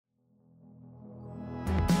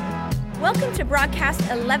Welcome to broadcast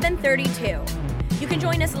 1132. You can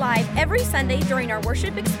join us live every Sunday during our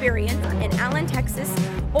worship experience in Allen, Texas,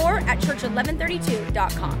 or at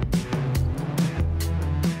church1132.com.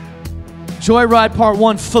 Joyride Part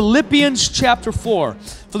 1, Philippians chapter 4.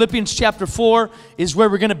 Philippians chapter 4 is where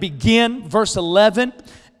we're going to begin, verse 11.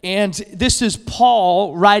 And this is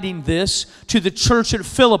Paul writing this to the church at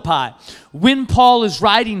Philippi. When Paul is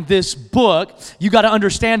writing this book, you got to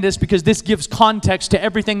understand this because this gives context to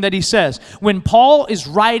everything that he says. When Paul is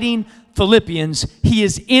writing Philippians, he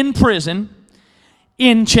is in prison,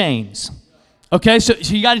 in chains. Okay, so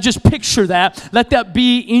you got to just picture that. Let that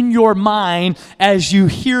be in your mind as you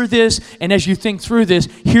hear this and as you think through this.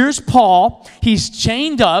 Here's Paul. He's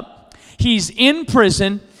chained up. He's in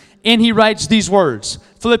prison. And he writes these words.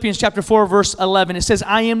 Philippians chapter 4, verse 11. It says,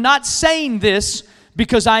 I am not saying this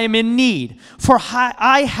because I am in need. For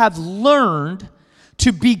I have learned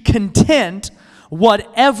to be content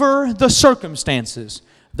whatever the circumstances.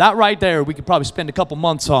 That right there, we could probably spend a couple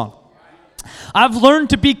months on. I've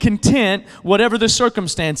learned to be content whatever the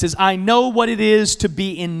circumstances. I know what it is to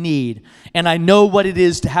be in need, and I know what it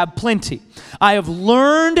is to have plenty. I have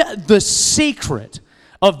learned the secret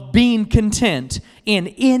of being content in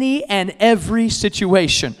any and every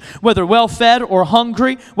situation. Whether well-fed or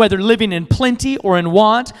hungry, whether living in plenty or in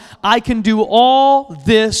want, I can do all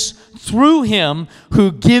this through Him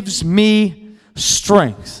who gives me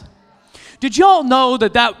strength. Did y'all know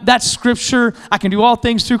that scripture, I can do all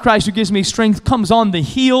things through Christ who gives me strength, comes on the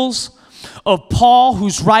heels of Paul,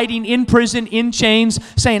 who's writing in prison, in chains,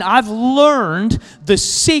 saying, I've learned the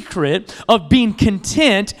secret of being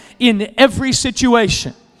content in every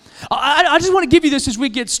situation. I just want to give you this as we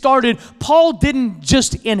get started. Paul didn't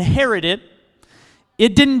just inherit it.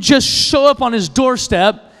 It didn't just show up on his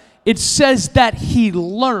doorstep. It says that he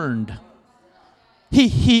learned.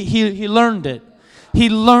 He learned it. He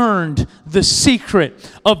learned the secret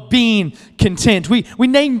of being content. We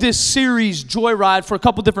named this series Joyride for a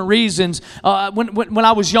couple different reasons. When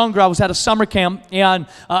I was younger, I was at a summer camp, and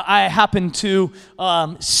I happened to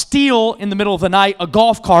steal in the middle of the night a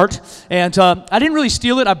golf cart. And I didn't really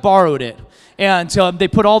steal it, I borrowed it. And they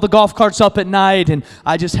put all the golf carts up at night, and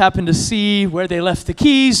I just happened to see where they left the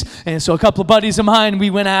keys. And so a couple of buddies of mine, we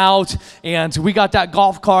went out, and we got that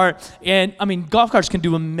golf cart. And, I mean, golf carts can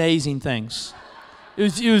do amazing things.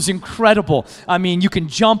 It was incredible. I mean, you can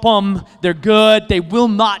jump them. They're good. They will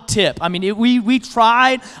not tip. I mean, we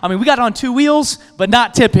tried. I mean, we got it on two wheels, but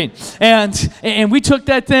not tipping. And we took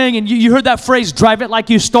that thing, and you heard that phrase, drive it like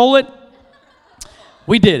you stole it?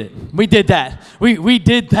 We did it. We did that. We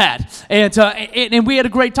did that. And we had a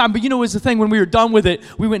great time. But you know what was the thing? When we were done with it,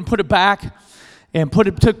 we went and put it back and put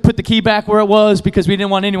the key back where it was because we didn't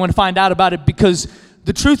want anyone to find out about it, because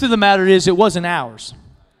the truth of the matter is it wasn't ours.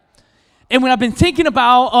 And when I've been thinking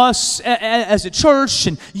about us as a church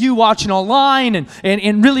and you watching online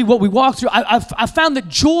and really what we walk through, I found that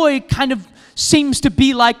joy kind of seems to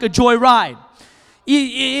be like a joy ride.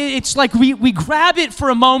 It's like we grab it for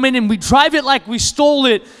a moment and we drive it like we stole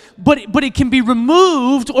it, but it can be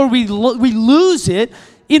removed or we lose it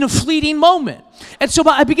in a fleeting moment. And so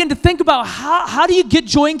I began to think about how do you get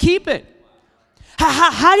joy and keep it?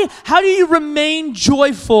 How do you remain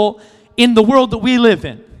joyful in the world that we live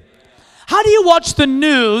in? How do you watch the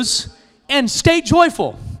news and stay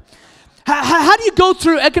joyful? How do you go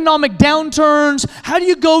through economic downturns? How do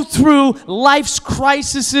you go through life's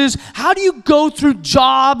crises? How do you go through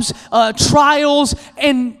jobs, trials,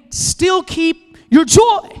 and still keep your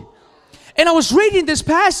joy? And I was reading this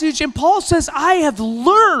passage, and Paul says, I have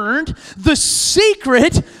learned the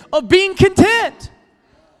secret of being content.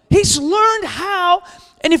 He's learned how.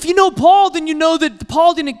 And if you know Paul, then you know that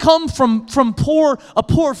Paul didn't come from a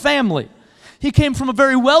poor family. He came from a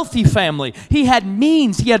very wealthy family. He had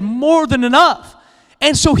means. He had more than enough.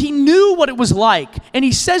 And so he knew what it was like. And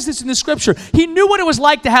he says this in the scripture. He knew what it was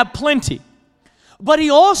like to have plenty. But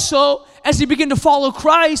he also, as he began to follow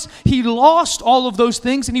Christ, he lost all of those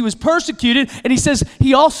things and he was persecuted. And he says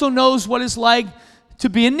he also knows what it's like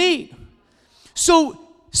to be in need. So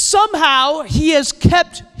somehow he has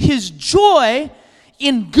kept his joy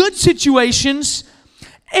in good situations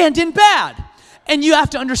and in bad. And you have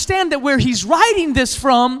to understand that where he's writing this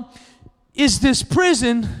from is this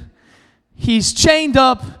prison. He's chained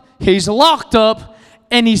up, he's locked up,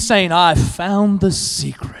 and he's saying, I found the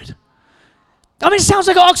secret. I mean, it sounds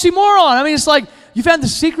like an oxymoron. I mean, it's like, you found the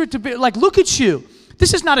secret to be, like, look at you.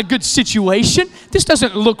 This is not a good situation. This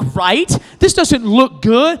doesn't look right. This doesn't look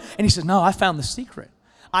good. And he says, no, I found the secret.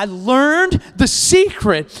 I learned the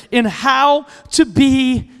secret in how to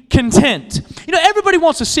be content. You know, everybody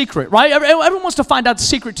wants a secret, right? Everyone wants to find out the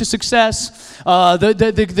secret to success,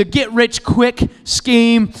 the get-rich-quick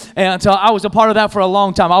scheme. And I was a part of that for a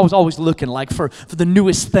long time. I was always looking like for the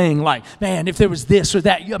newest thing. Like, man, if there was this or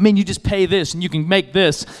that, I mean, you just pay this and you can make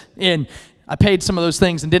this. And I paid some of those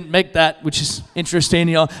things and didn't make that, which is interesting.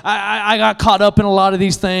 You know, I got caught up in a lot of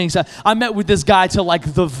these things. I met with this guy till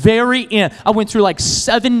like the very end. I went through like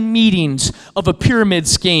 7 meetings of a pyramid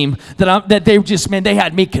scheme that they just, man, they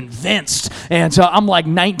had me convinced. And so I'm like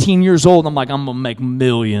 19 years old. I'm like, I'm gonna make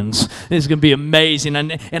millions. This is gonna be amazing.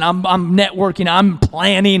 And I'm networking. I'm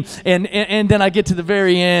planning. And then I get to the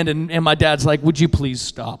very end, and my dad's like, would you please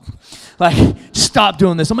stop? Like, stop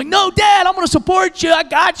doing this. I'm like, no, Dad, I'm going to support you. I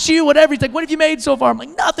got you, whatever. He's like, what have you made so far? I'm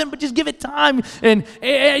like, nothing, but just give it time. And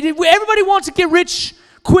everybody wants a get-rich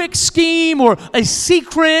quick scheme or a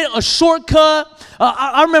secret, a shortcut.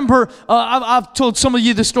 I remember, I've told some of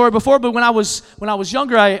you this story before, but when I was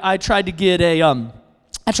younger, I tried to get a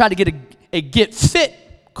get fit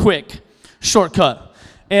quick shortcut.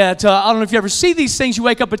 And I don't know if you ever see these things. You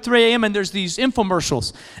wake up at 3 a.m. and there's these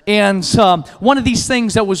infomercials. And one of these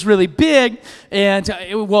things that was really big, and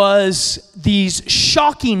it was these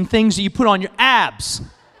shocking things that you put on your abs.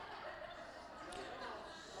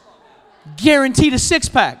 Guaranteed a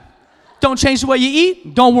six-pack. Don't change the way you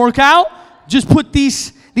eat. Don't work out. Just put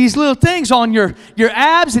these little things on your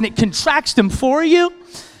abs, and it contracts them for you.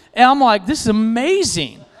 And I'm like, this is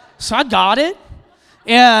amazing. So I got it.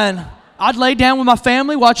 And I'd lay down with my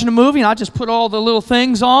family watching a movie, and I'd just put all the little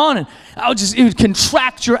things on, and it would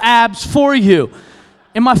contract your abs for you.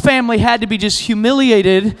 And my family had to be just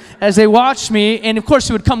humiliated as they watched me. And of course,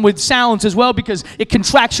 it would come with sounds as well because it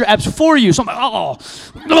contracts your abs for you. So I'm like,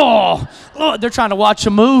 oh, they're trying to watch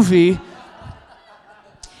a movie.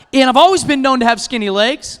 And I've always been known to have skinny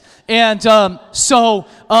legs. And so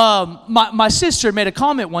my sister made a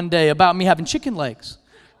comment one day about me having chicken legs.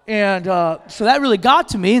 And so that really got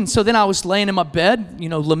to me. And so then I was laying in my bed, you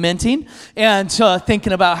know, lamenting and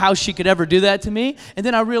thinking about how she could ever do that to me. And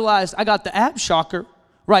then I realized I got the ab shocker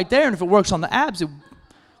right there. And if it works on the abs, it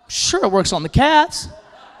works on the calves.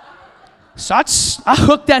 So I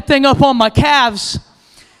hooked that thing up on my calves.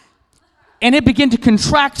 And it began to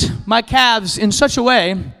contract my calves in such a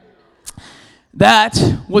way that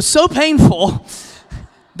was so painful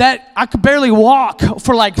that I could barely walk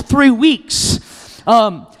for like 3 weeks.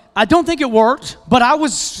 I don't think it worked, but I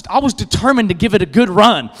was determined to give it a good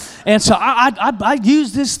run. And so I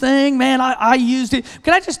used this thing, man. I used it.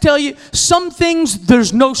 Can I just tell you, some things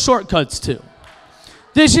there's no shortcuts to.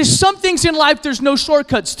 There's just some things in life there's no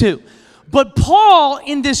shortcuts to. But Paul,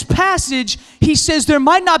 in this passage, he says there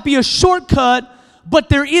might not be a shortcut, but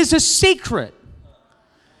there is a secret.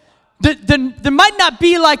 There might not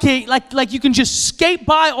be like you can just skate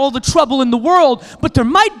by all the trouble in the world, but there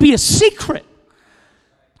might be a secret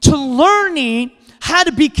to learning how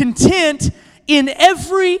to be content in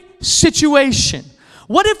every situation.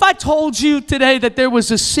 What if I told you today that there was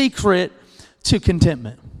a secret to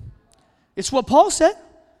contentment? It's what Paul said.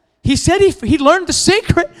 He said he learned the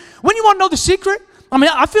secret. When you want to know the secret? I mean,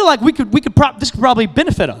 I feel like this could probably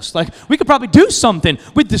benefit us. Like we could probably do something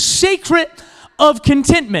with the secret of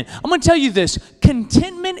contentment. I'm going to tell you this.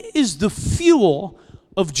 Contentment is the fuel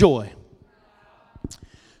of joy.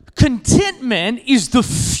 Contentment is the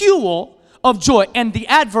fuel of joy. And the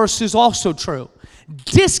adverse is also true.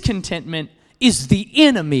 Discontentment is the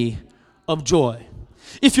enemy of joy.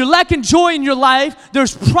 If you're lacking joy in your life,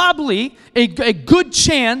 there's probably a good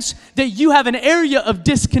chance that you have an area of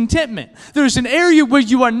discontentment. There's an area where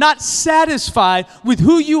you are not satisfied with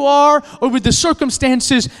who you are or with the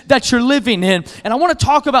circumstances that you're living in. And I want to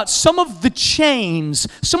talk about some of the chains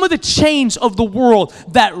of the world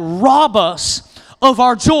that rob us of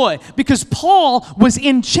our joy. Because Paul was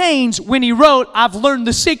in chains when he wrote, I've learned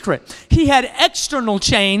the secret. He had external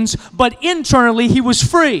chains, but internally he was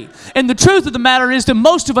free. And the truth of the matter is that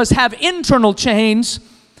most of us have internal chains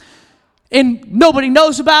and nobody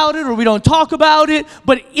knows about it or we don't talk about it,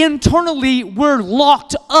 but internally we're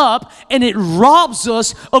locked up and it robs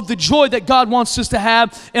us of the joy that God wants us to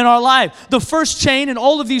have in our life. The first chain, and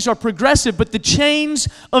all of these are progressive, but the chains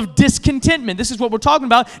of discontentment. This is what we're talking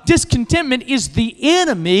about. Discontentment is the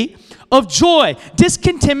enemy of joy.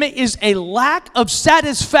 Discontentment is a lack of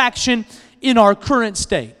satisfaction in our current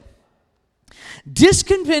state.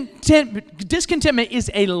 Discontentment is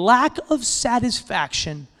a lack of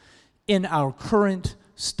satisfaction in our current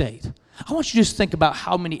state. I want you to just think about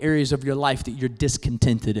how many areas of your life that you're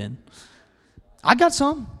discontented in. I got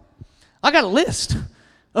some. I got a list.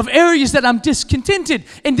 of areas that I'm discontented.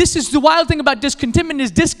 And this is the wild thing about discontentment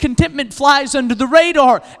is discontentment flies under the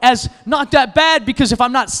radar as not that bad, because if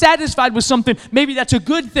I'm not satisfied with something, maybe that's a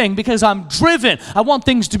good thing because I'm driven. I want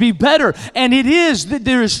things to be better. And it is,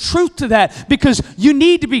 there is truth to that, because you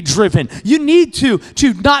need to be driven. You need to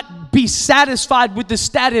not be satisfied with the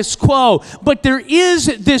status quo. But there is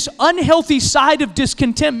this unhealthy side of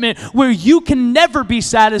discontentment where you can never be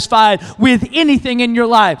satisfied with anything in your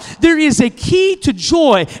life. There is a key to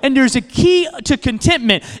joy, and there's a key to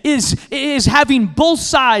contentment is having both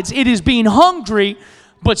sides. It is being hungry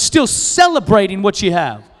but still celebrating what you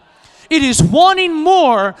have. It is wanting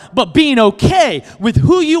more, but being okay with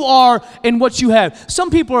who you are and what you have.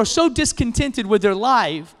 Some people are so discontented with their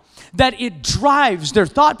life that it drives their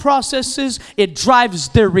thought processes, it drives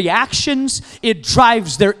their reactions, it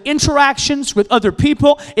drives their interactions with other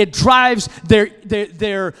people, it drives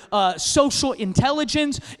their social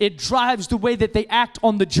intelligence, it drives the way that they act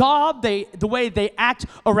on the job, the way they act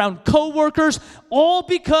around coworkers, all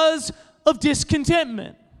because of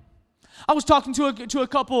discontentment. I was talking to a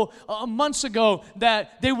couple months ago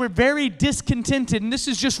that they were very discontented, and this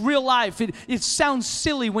is just real life. It sounds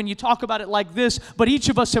silly when you talk about it like this, but each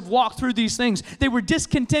of us have walked through these things. They were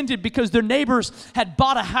discontented because their neighbors had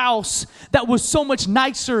bought a house that was so much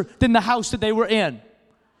nicer than the house that they were in.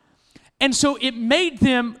 And so it made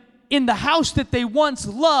them, in the house that they once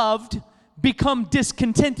loved, become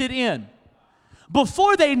discontented in.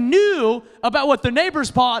 Before they knew about what their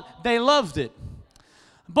neighbors bought, they loved it.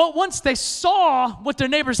 But once they saw what their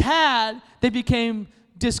neighbors had, they became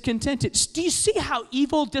discontented. Do you see how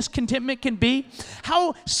evil discontentment can be?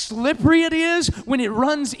 How slippery it is when it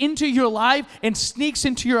runs into your life and sneaks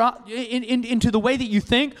into into the way that you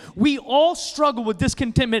think? We all struggle with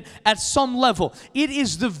discontentment at some level. It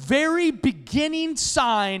is the very beginning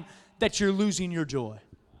sign that you're losing your joy.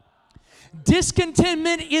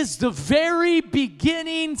 Discontentment is the very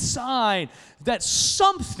beginning sign that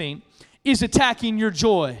something is attacking your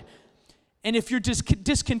joy. And if you're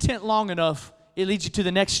discontent long enough, it leads you to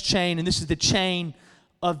the next chain, and this is the chain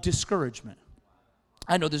of discouragement.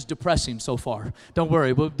 I know this is depressing so far. Don't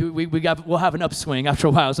worry, we'll have an upswing after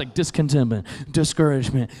a while. It's like discontentment,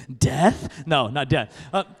 discouragement, death? No, not death.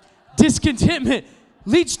 Discontentment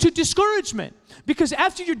leads to discouragement, because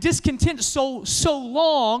after you're discontent so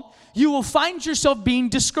long, you will find yourself being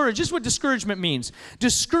discouraged. This is what discouragement means.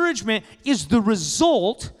 Discouragement is the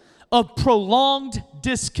result of prolonged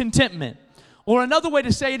discontentment. Or another way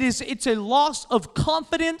to say it is, it's a loss of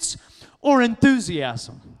confidence or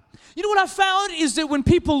enthusiasm. You know what I found is that when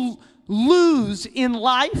people lose in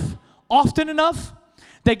life often enough,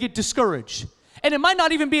 they get discouraged. And it might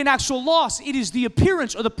not even be an actual loss. It is the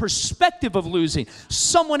appearance or the perspective of losing.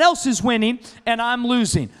 Someone else is winning and I'm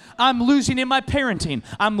losing. I'm losing in my parenting.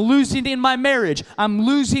 I'm losing in my marriage. I'm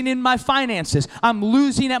losing in my finances. I'm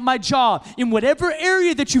losing at my job. In whatever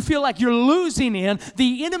area that you feel like you're losing in,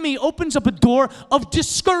 the enemy opens up a door of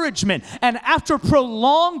discouragement. And after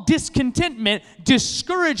prolonged discontentment,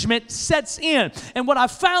 discouragement sets in. And what I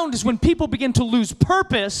found is when people begin to lose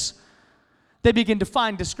purpose, they begin to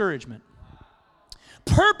find discouragement.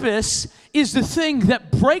 Purpose is the thing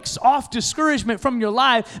that breaks off discouragement from your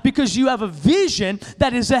life because you have a vision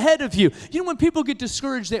that is ahead of you. You know, when people get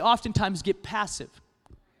discouraged, they oftentimes get passive.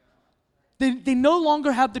 They no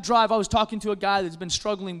longer have the drive. I was talking to a guy that's been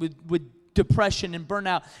struggling with depression and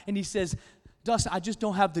burnout, and he says, Dustin, I just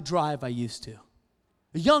don't have the drive I used to.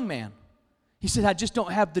 A young man. He said, I just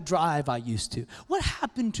don't have the drive I used to. What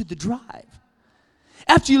happened to the drive?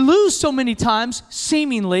 After you lose so many times,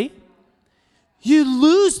 seemingly, you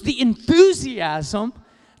lose the enthusiasm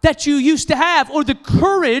that you used to have or the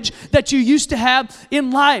courage that you used to have in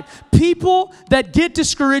life. People that get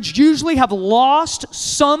discouraged usually have lost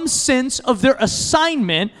some sense of their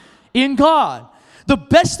assignment in God. The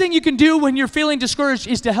best thing you can do when you're feeling discouraged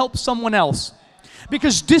is to help someone else.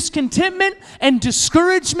 Because discontentment and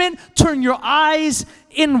discouragement turn your eyes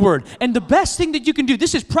inward. And the best thing that you can do,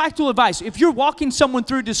 this is practical advice, if you're walking someone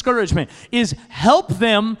through discouragement, is help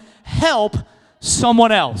them help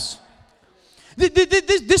someone else.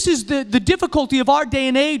 This is the difficulty of our day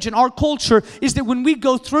and age and our culture, is that when we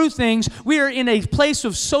go through things, we are in a place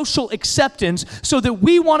of social acceptance so that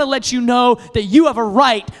we want to let you know that you have a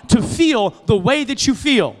right to feel the way that you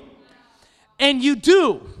feel. And you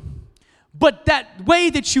do. But that way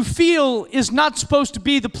that you feel is not supposed to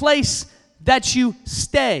be the place that you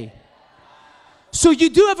stay. So you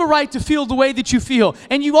do have a right to feel the way that you feel,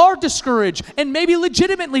 and you are discouraged, and maybe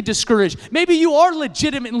legitimately discouraged. Maybe you are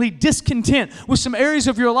legitimately discontent with some areas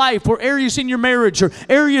of your life, or areas in your marriage, or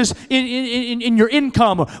areas in your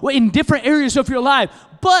income, or in different areas of your life.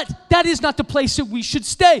 But that is not the place that we should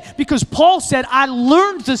stay, because Paul said, I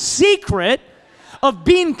learned the secret of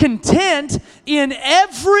being content in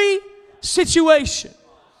every situation.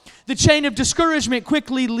 The chain of discouragement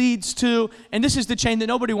quickly leads to, and this is the chain that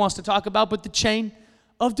nobody wants to talk about, but the chain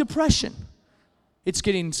of depression. It's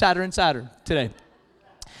getting sadder and sadder today.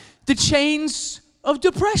 The chains of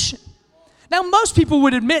depression. Now, most people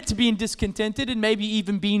would admit to being discontented and maybe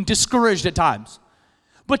even being discouraged at times.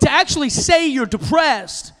 But to actually say you're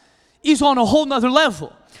depressed is on a whole nother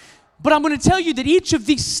level. But I'm going to tell you that each of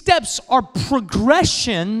these steps are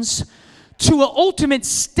progressions to an ultimate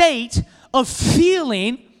state of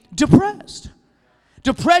feeling depressed.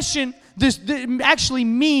 Depression actually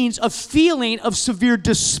means a feeling of severe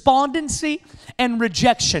despondency and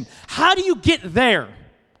rejection. How do you get there?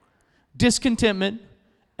 Discontentment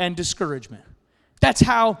and discouragement. That's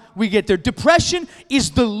how we get there. Depression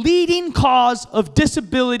is the leading cause of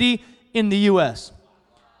disability in the U.S.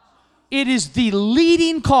 It is the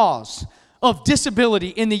leading cause of disability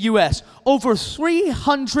in the U.S. Over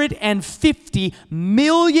 350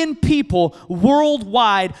 million people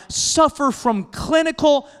worldwide suffer from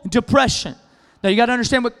clinical depression. Now, you got to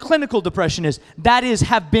understand what clinical depression is. That is,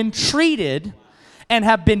 have been treated and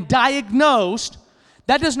have been diagnosed.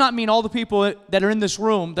 That does not mean all the people that are in this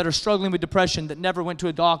room that are struggling with depression that never went to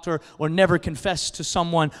a doctor or never confessed to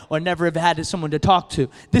someone or never have had someone to talk to.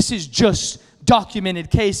 This is just documented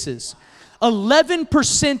cases.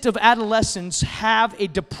 11% of adolescents have a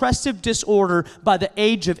depressive disorder by the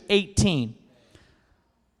age of 18.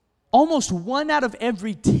 Almost 1 out of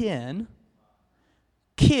every 10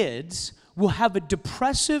 kids will have a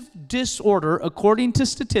depressive disorder, according to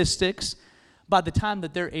statistics, by the time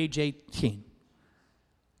that they're age 18.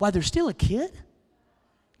 Why, they're still a kid?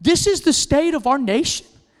 This is the state of our nation,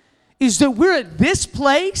 is that we're at this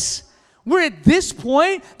place. We're at this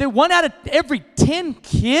point that 1 out of every 10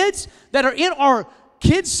 kids that are in our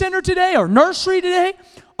kids center today or nursery today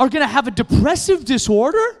are going to have a depressive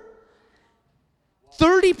disorder.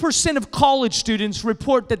 30% of college students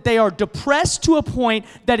report that they are depressed to a point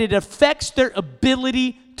that it affects their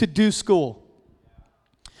ability to do school.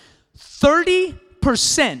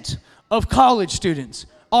 30% of college students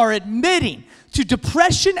are admitting to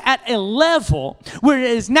depression at a level where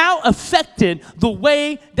it has now affected the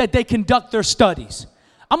way that they conduct their studies.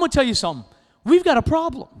 I'm going to tell you something. We've got a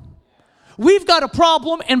problem. We've got a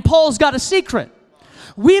problem, and Paul's got a secret.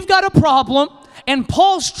 We've got a problem, and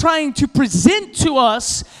Paul's trying to present to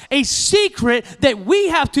us a secret that we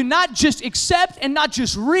have to not just accept and not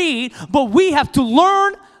just read, but we have to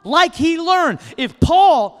learn like he learned. If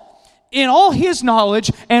Paul, in all his knowledge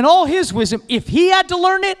and all his wisdom, if he had to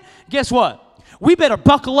learn it, guess what? We better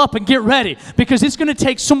buckle up and get ready, because it's going to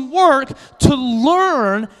take some work to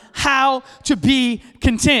learn how to be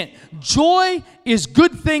content. Joy is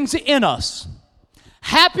good things in us.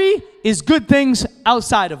 Happy is good things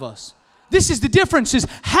outside of us. This is the difference, is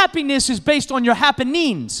happiness is based on your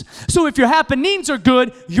happenings. So if your happenings are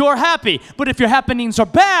good, you're happy. But if your happenings are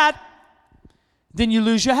bad, then you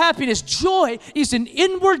lose your happiness. Joy is an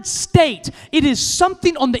inward state. It is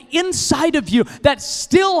something on the inside of you that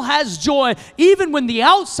still has joy, even when the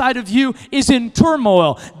outside of you is in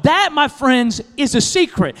turmoil. That, my friends, is a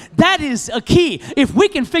secret. That is a key. If we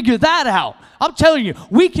can figure that out, I'm telling you,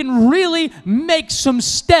 we can really make some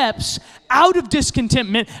steps out of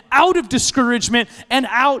discontentment, out of discouragement, and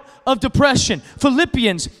out of depression.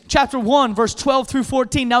 Philippians chapter 1, verse 12 through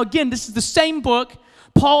 14. Now again, this is the same book.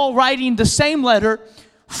 Paul writing the same letter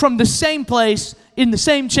from the same place in the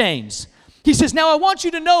same chains. He says, now I want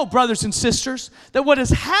you to know, brothers and sisters, that what has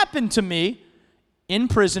happened to me,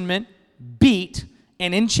 imprisonment, beat,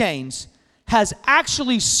 and in chains, has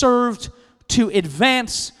actually served to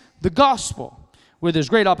advance the gospel. Where there's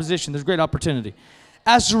great opposition, there's great opportunity.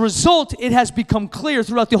 As a result, it has become clear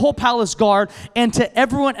throughout the whole palace guard and to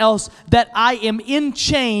everyone else that I am in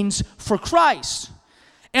chains for Christ.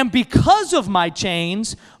 And because of my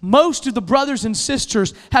chains, most of the brothers and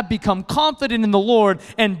sisters have become confident in the Lord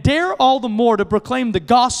and dare all the more to proclaim the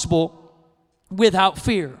gospel without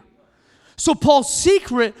fear. So Paul's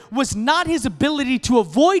secret was not his ability to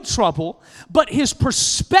avoid trouble, but his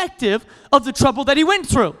perspective of the trouble that he went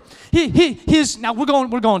through. Now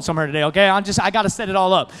we're going somewhere today, okay? I got to set it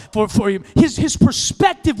all up for you. His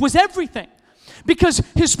perspective was everything. Because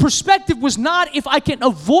his perspective was not if I can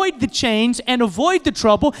avoid the chains and avoid the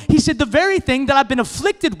trouble. He said the very thing that I've been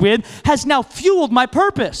afflicted with has now fueled my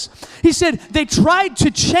purpose. He said they tried to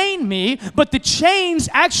chain me, but the chains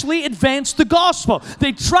actually advanced the gospel.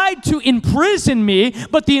 They tried to imprison me,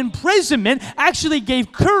 but the imprisonment actually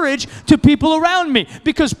gave courage to people around me.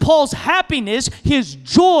 Because Paul's happiness, his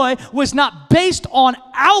joy, was not based on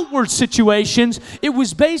outward situations. It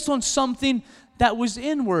was based on something that was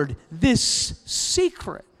inward, this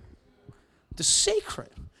secret, the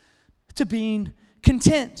secret to being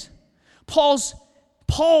content. Paul's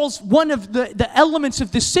one of the elements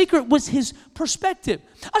of this secret was his perspective.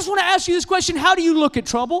 I just want to ask you this question: how do you look at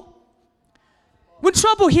trouble? When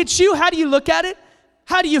trouble hits you, how do you look at it?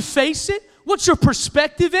 How do you face it? What's your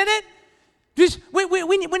perspective in it? Just, when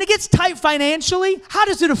it gets tight financially, how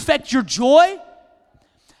does it affect your joy?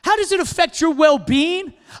 How does it affect your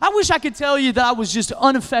well-being? I wish I could tell you that I was just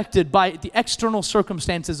unaffected by the external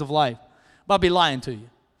circumstances of life, but I'd be lying to you.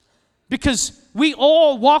 Because we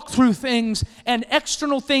all walk through things and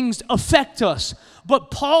external things affect us. But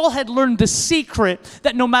Paul had learned the secret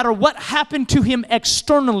that no matter what happened to him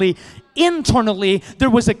externally, internally, there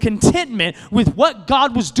was a contentment with what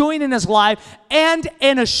God was doing in his life and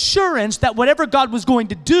an assurance that whatever God was going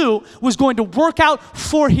to do was going to work out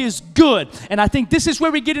for his good. And I think this is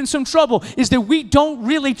where we get in some trouble, is that we don't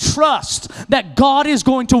really trust that God is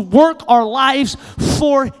going to work our lives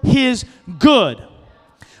for his good.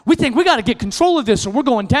 We think we got to get control of this or we're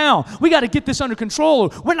going down. We got to get this under control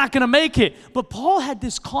or we're not going to make it. But Paul had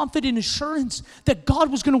this confident assurance that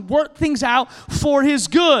God was going to work things out for his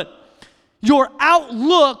good. Your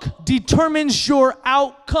outlook determines your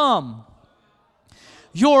outcome.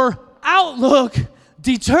 Your outlook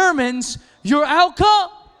determines your outcome.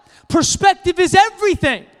 Perspective is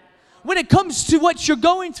everything. When it comes to what you're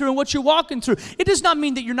going through and what you're walking through, it does not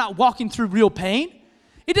mean that you're not walking through real pain.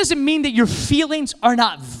 It doesn't mean that your feelings are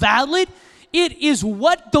not valid. It is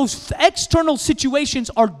what those external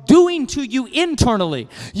situations are doing to you internally.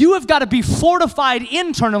 You have got to be fortified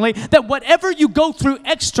internally that whatever you go through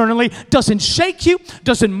externally doesn't shake you,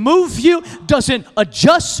 doesn't move you, doesn't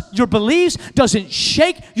adjust your beliefs, doesn't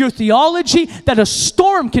shake your theology, that a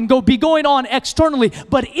storm can be going on externally.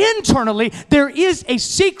 But internally, there is a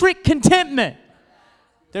secret contentment.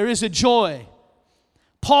 There is a joy.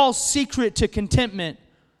 Paul's secret to contentment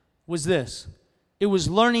was this. It was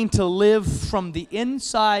learning to live from the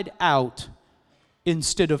inside out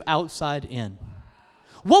instead of outside in.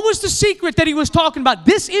 What was the secret that he was talking about?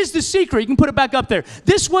 This is the secret. You can put it back up there.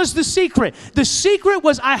 This was the secret. The secret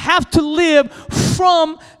was I have to live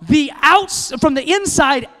from the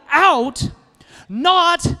inside out,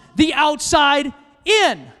 not the outside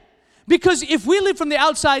in. Because if we live from the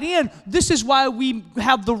outside in, this is why we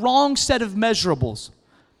have the wrong set of measurables.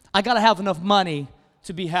 I got to have enough money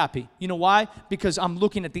to be happy. You know why? Because I'm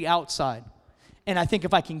looking at the outside. And I think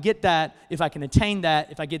if I can get that, if I can attain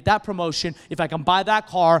that, if I get that promotion, if I can buy that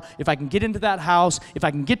car, if I can get into that house, if I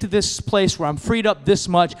can get to this place where I'm freed up this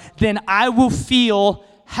much, then I will feel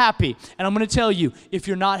happy. And I'm going to tell you, if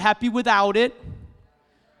you're not happy without it,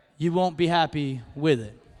 you won't be happy with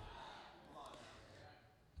it.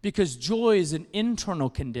 Because joy is an internal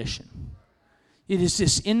condition. It is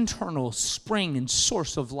this internal spring and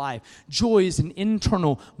source of life. Joy is an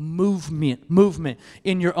internal movement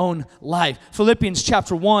in your own life. Philippians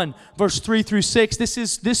chapter 1, verse 3 through 6, this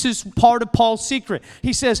is part of Paul's secret.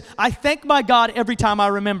 He says, I thank my God every time I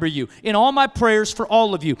remember you, in all my prayers for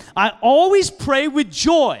all of you. I always pray with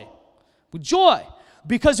joy,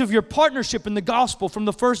 because of your partnership in the gospel from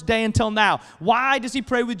the first day until now. Why does he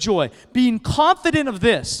pray with joy? Being confident of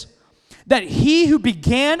this, that he who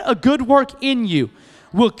began a good work in you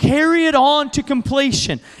will carry it on to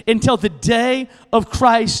completion until the day of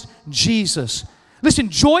Christ Jesus. Listen,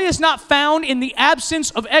 joy is not found in the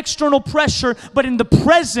absence of external pressure, but in the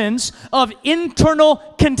presence of internal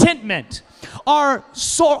contentment. Our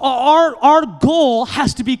goal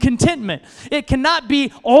has to be contentment. It cannot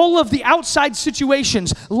be all of the outside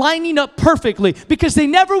situations lining up perfectly, because they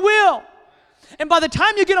never will. And by the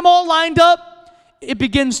time you get them all lined up, it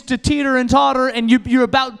begins to teeter and totter, and you're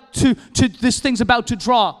about to this thing's about to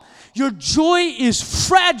drop. Your joy is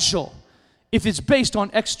fragile if it's based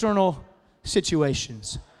on external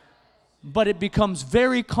situations, but it becomes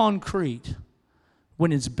very concrete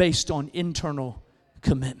when it's based on internal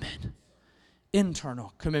commitment.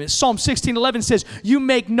 Internal commitment. Psalm 16:11 says, you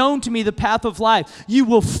make known to me the path of life. You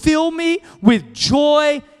will fill me with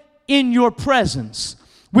joy in your presence,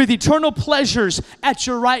 with eternal pleasures at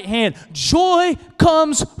your right hand. Joy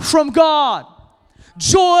comes from God.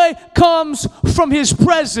 Joy comes from His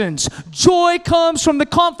presence. Joy comes from the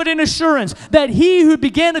confident assurance that He who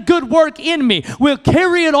began a good work in me will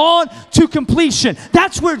carry it on to completion.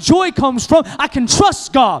 That's where joy comes from. I can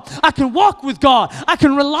trust God. I can walk with God. I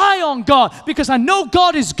can rely on God because I know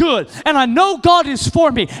God is good and I know God is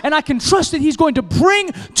for me. And I can trust that He's going to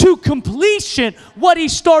bring to completion what He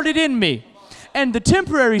started in me. And the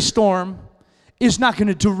temporary storm is not going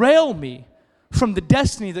to derail me from the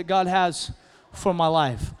destiny that God has for my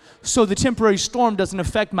life. So the temporary storm doesn't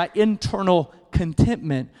affect my internal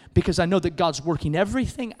contentment because I know that God's working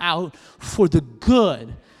everything out for the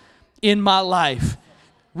good in my life.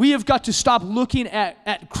 We have got to stop looking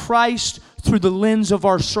at Christ through the lens of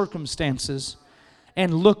our circumstances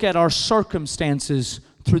and look at our circumstances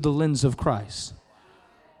through the lens of Christ.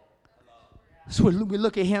 So we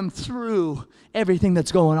look at Him through everything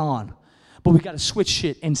that's going on. But we got to switch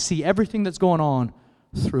it and see everything that's going on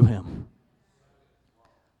through Him.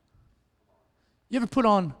 You ever put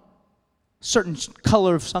on certain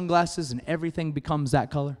color of sunglasses and everything becomes that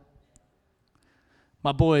color?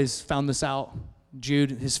 My boys found this out.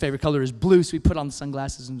 Jude, his favorite color is blue, so he put on the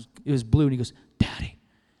sunglasses and it was blue, and he goes, Daddy,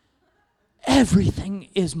 everything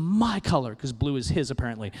is my color, because blue is his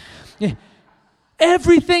apparently. Yeah.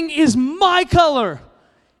 Everything is my color.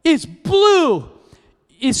 It's blue.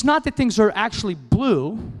 It's not that things are actually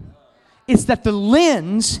blue. It's that the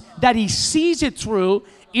lens that he sees it through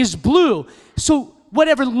is blue. So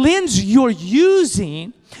whatever lens you're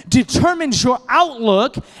using determines your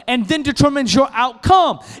outlook and then determines your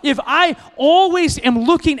outcome. If I always am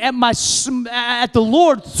looking at the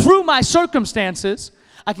Lord through my circumstances,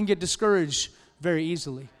 I can get discouraged very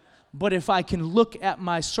easily. But if I can look at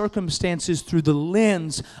my circumstances through the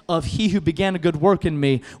lens of He who began a good work in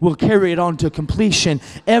me will carry it on to completion,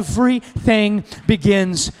 everything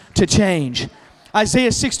begins to change.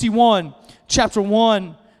 Isaiah 61, chapter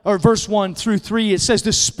 1, or verse 1 through 3, it says,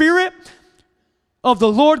 The Spirit of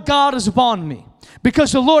the Lord God is upon me,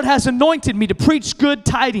 because the Lord has anointed me to preach good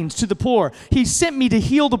tidings to the poor. He sent me to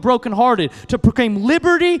heal the brokenhearted, to proclaim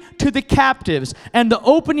liberty to the captives, and the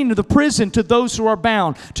opening of the prison to those who are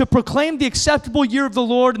bound, to proclaim the acceptable year of the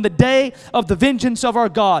Lord and the day of the vengeance of our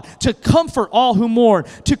God, to comfort all who mourn,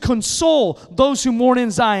 to console those who mourn in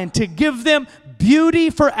Zion, to give them beauty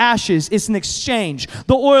for ashes. It's an exchange.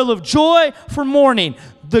 The oil of joy for mourning,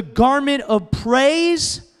 the garment of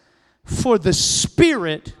praise for the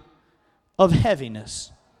spirit of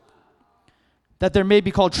heaviness, that there may be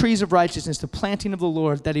called trees of righteousness, the planting of the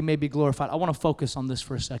Lord, that He may be glorified. I want to focus on this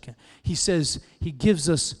for a second. He says He gives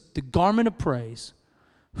us the garment of praise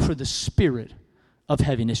for the spirit of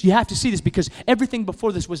heaviness. You have to see this because everything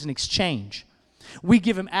before this was an exchange. We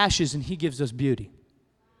give Him ashes and He gives us beauty.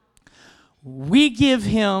 We give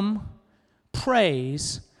Him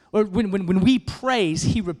praise, or when we praise,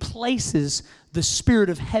 He replaces the spirit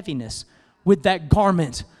of heaviness with that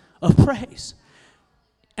garment of praise.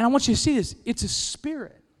 And I want you to see this. It's a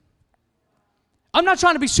spirit. I'm not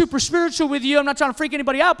trying to be super spiritual with you. I'm not trying to freak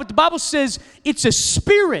anybody out, but the Bible says it's a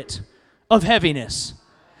spirit of heaviness.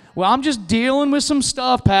 Well, I'm just dealing with some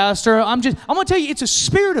stuff, Pastor. I'm going to tell you, it's a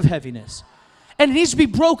spirit of heaviness. And it needs to be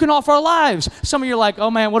broken off our lives. Some of you are like, oh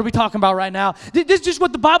man, what are we talking about right now? This is just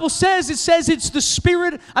what the Bible says. It says it's the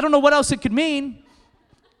spirit. I don't know what else it could mean.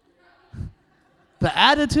 The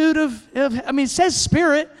attitude it says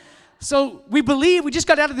spirit. So we believe, we just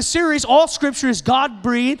got out of the series, all Scripture is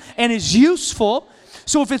God-breathed and is useful.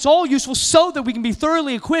 So if it's all useful so that we can be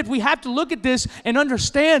thoroughly equipped, we have to look at this and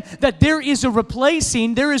understand that there is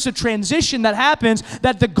a transition that happens,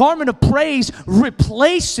 that the garment of praise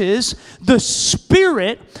replaces the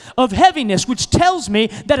spirit of heaviness, which tells me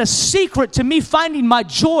that a secret to me finding my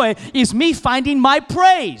joy is me finding my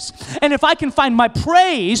praise. And if I can find my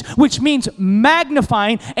praise, which means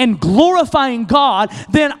magnifying and glorifying God,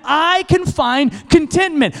 then I can find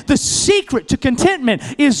contentment. The secret to contentment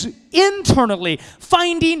is internally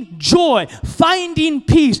finding joy, finding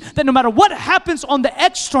peace, that no matter what happens on the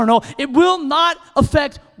external, it will not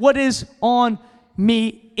affect what is on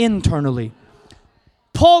me internally.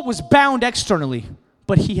 Paul was bound externally,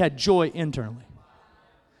 but he had joy internally.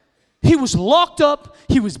 He was locked up,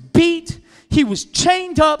 he was beat, he was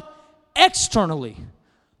chained up externally,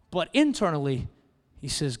 but internally, he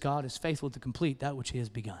says, God is faithful to complete that which He has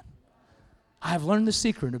begun. I have learned the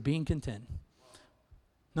secret of being content.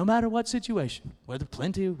 No matter what situation, whether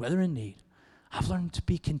plenty, whether in need, I've learned to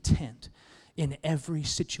be content in every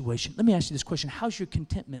situation. Let me ask you this question. How's your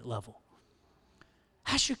contentment level?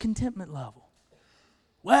 How's your contentment level?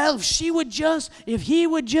 Well, if he,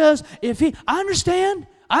 I understand,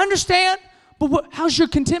 But how's your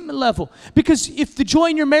contentment level? Because if the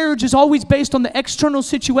joy in your marriage is always based on the external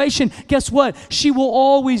situation, guess what? She will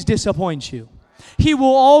always disappoint you. He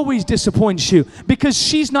will always disappoint you because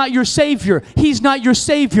she's not your Savior. He's not your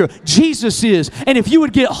Savior. Jesus is. And if you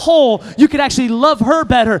would get whole, you could actually love her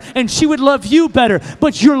better and she would love you better.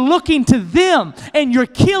 But you're looking to them and you're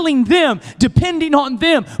killing them, depending on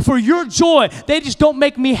them for your joy. They just don't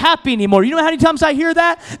make me happy anymore. You know how many times I hear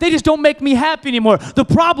that? They just don't make me happy anymore. The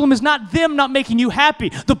problem is not them not making you happy.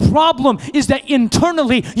 The problem is that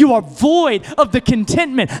internally you are void of the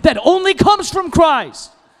contentment that only comes from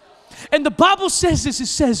Christ. And the Bible says this. It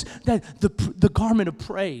says that the garment of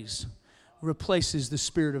praise replaces the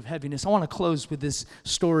spirit of heaviness. I want to close with this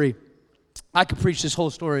story. I could preach this whole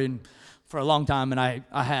story for a long time, and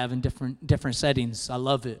I have in different settings. I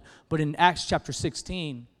love it. But in Acts chapter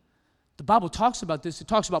 16, the Bible talks about this. It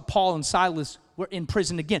talks about Paul and Silas were in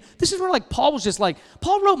prison again. This is where Paul was just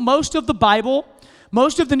Paul wrote most of the Bible,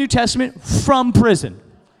 most of the New Testament from prison.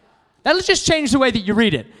 That'll just change the way that you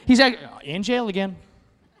read it. He's in jail again.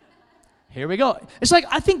 Here we go. It's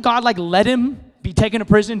I think God let him be taken to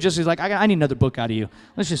prison just as I need another book out of you.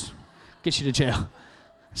 Let's just get you to jail.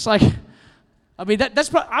 It's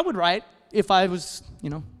that's I would write if I was,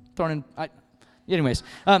 thrown in. Anyways,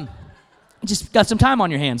 just got some time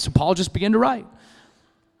on your hands. So Paul just began to write.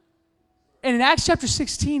 And in Acts chapter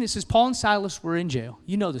 16, it says Paul and Silas were in jail.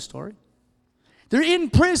 You know the story. They're in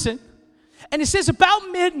prison. And it says about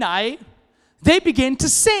midnight, they begin to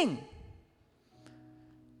sing.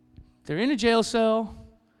 They're in a jail cell,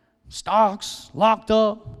 stocks, locked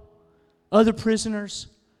up, other prisoners.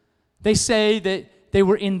 They say that they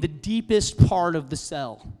were in the deepest part of the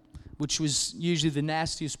cell, which was usually the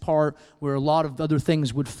nastiest part where a lot of other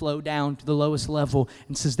things would flow down to the lowest level.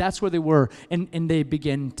 And says that's where they were. And they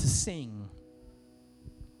begin to sing.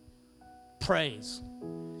 Praise.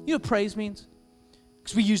 You know what praise means?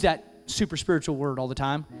 Because we use that super spiritual word all the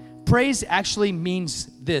time. Praise actually means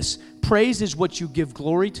this. Praise is what you give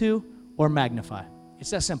glory to or magnify.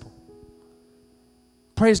 It's that simple.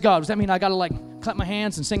 Praise God. Does that mean I got to clap my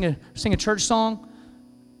hands and sing a church song?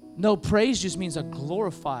 No, praise just means I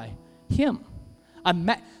glorify Him.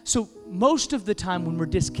 So most of the time when we're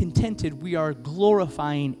discontented, we are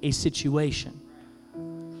glorifying a situation.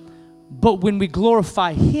 But when we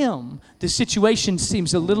glorify Him, the situation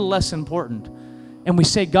seems a little less important. And we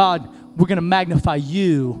say, God, we're going to magnify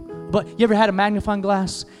you. But you ever had a magnifying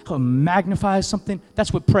glass? How it magnifies something?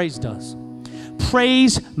 That's what praise does.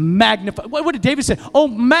 Praise magnify. What did David say? Oh,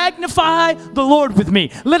 magnify the Lord with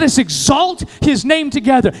me. Let us exalt His name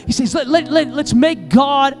together. He says, let's make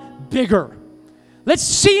God bigger. Let's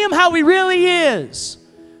see Him how He really is.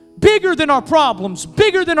 Bigger than our problems,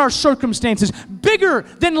 bigger than our circumstances, bigger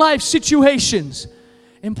than life situations.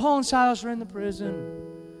 And Paul and Silas are in the prison,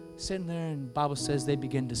 sitting there, and the Bible says they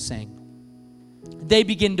begin to sing. They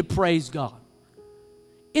begin to praise God.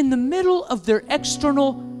 In the middle of their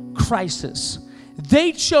external crisis,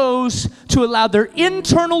 they chose to allow their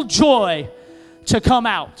internal joy to come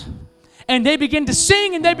out. And they begin to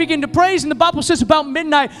sing and they begin to praise. And the Bible says about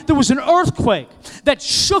midnight, there was an earthquake that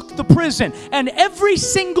shook the prison. And every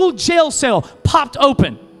single jail cell popped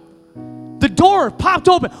open. The door popped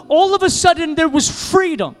open. All of a sudden, there was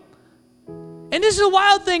freedom. And this is the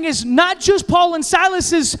wild thing is not just Paul and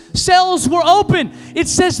Silas's cells were open. It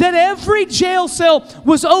says that every jail cell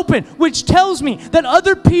was open, which tells me that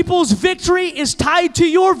other people's victory is tied to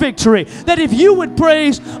your victory. That if you would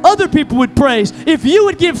praise, other people would praise. If you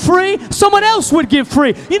would give free, someone else would give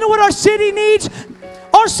free. You know what our city needs?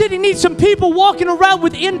 Our city needs some people walking around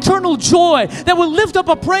with internal joy that will lift up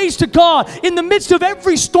a praise to God in the midst of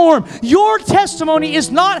every storm. Your testimony is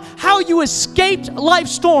not how you escaped life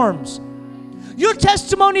storms. Your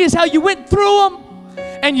testimony is how you went through them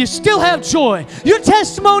and you still have joy. Your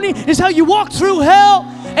testimony is how you walked through hell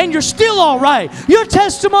and you're still all right. Your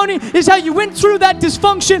testimony is how you went through that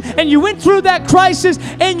dysfunction and you went through that crisis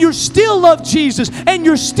and you still love Jesus and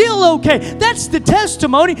you're still okay. That's the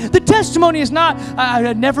testimony. The testimony is not,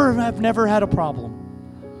 I've never had a problem.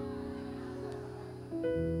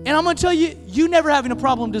 And I'm going to tell you, you never having a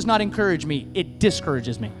problem does not encourage me. It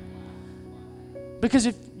discourages me. Because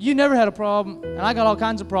if you never had a problem, and I got all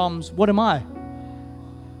kinds of problems, what am I?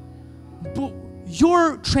 But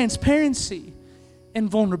your transparency and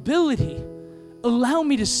vulnerability allow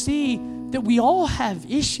me to see that we all have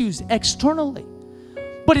issues externally.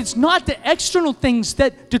 But it's not the external things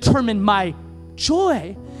that determine my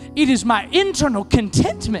joy. It is my internal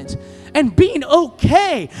contentment and being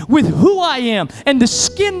okay with who I am and the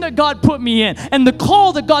skin that God put me in and the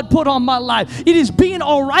call that God put on my life. It is being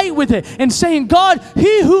all right with it and saying, God,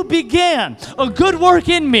 he who began a good work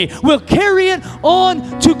in me will carry it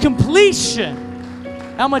on to completion.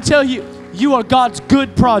 I'm going to tell you, you are God's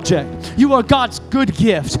good project. You are God's good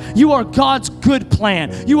gift. You are God's good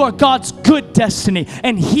plan. You are God's good destiny.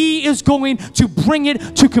 And he is going to bring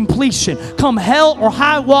it to completion. Come hell or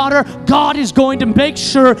high water, God is going to make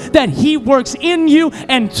sure that he works in you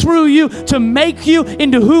and through you to make you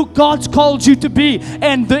into who God's called you to be.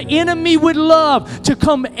 And the enemy would love to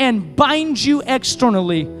come and bind you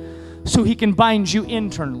externally so he can bind you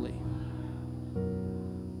internally.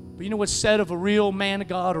 But you know what's said of a real man of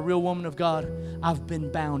God, a real woman of God? I've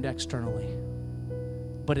been bound externally,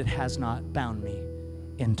 but it has not bound me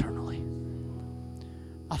internally.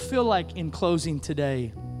 I feel like in closing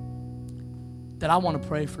today that I want to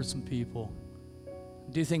pray for some people.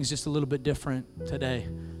 Do things just a little bit different today.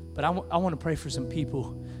 But I want to pray for some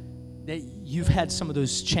people that you've had some of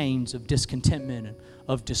those chains of discontentment and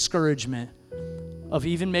of discouragement, of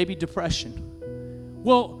even maybe depression.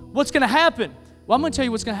 Well, what's going to happen? Well, I'm going to tell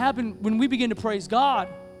you what's going to happen when we begin to praise God.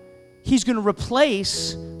 He's going to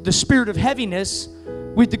replace the spirit of heaviness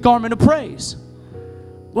with the garment of praise.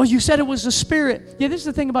 Well, you said it was a spirit. Yeah, this is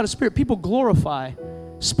the thing about a spirit. People glorify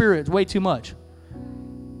spirits way too much.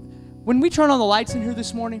 When we turned on the lights in here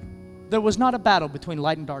this morning, there was not a battle between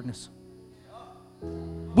light and darkness.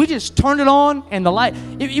 We just turned it on and the light.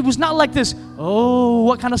 It was not like this, oh,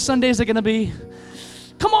 what kind of Sunday is it going to be?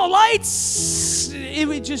 Come on, lights.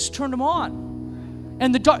 It just turned them on.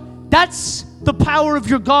 And the dark, that's the power of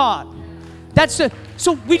your God.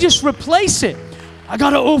 So we just replace it. I got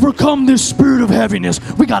to overcome this spirit of heaviness.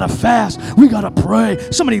 We got to fast. We got to pray.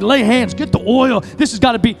 Somebody lay hands, get the oil. This has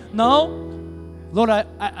got to be. No. Lord,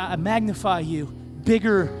 I magnify you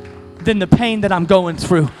bigger than the pain that I'm going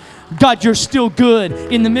through. God, you're still good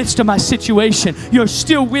in the midst of my situation. You're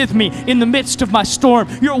still with me in the midst of my storm.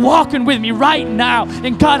 You're walking with me right now.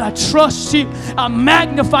 And God, I trust you. I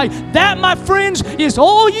magnify you. That, my friends, is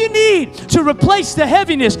all you need to replace the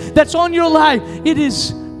heaviness that's on your life. It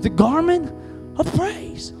is the garment of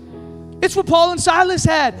praise. It's what Paul and Silas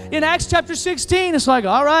had in Acts chapter 16. It's like,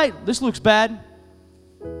 all right, this looks bad.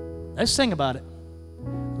 Let's sing about it.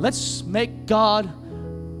 Let's make God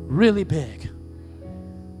really big.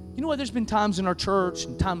 You know what? There's been times in our church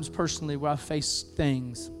and times personally where I face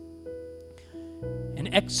things.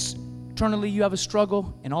 And externally you have a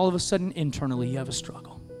struggle, and all of a sudden internally you have a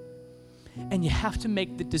struggle. And you have to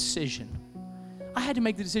make the decision. I had to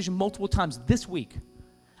make the decision multiple times this week.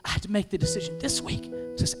 I had to make the decision this week.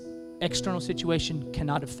 This external situation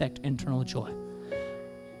cannot affect internal joy.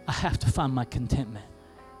 I have to find my contentment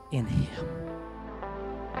in Him.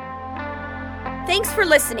 Thanks for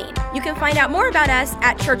listening. You can find out more about us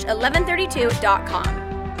at church1132.com.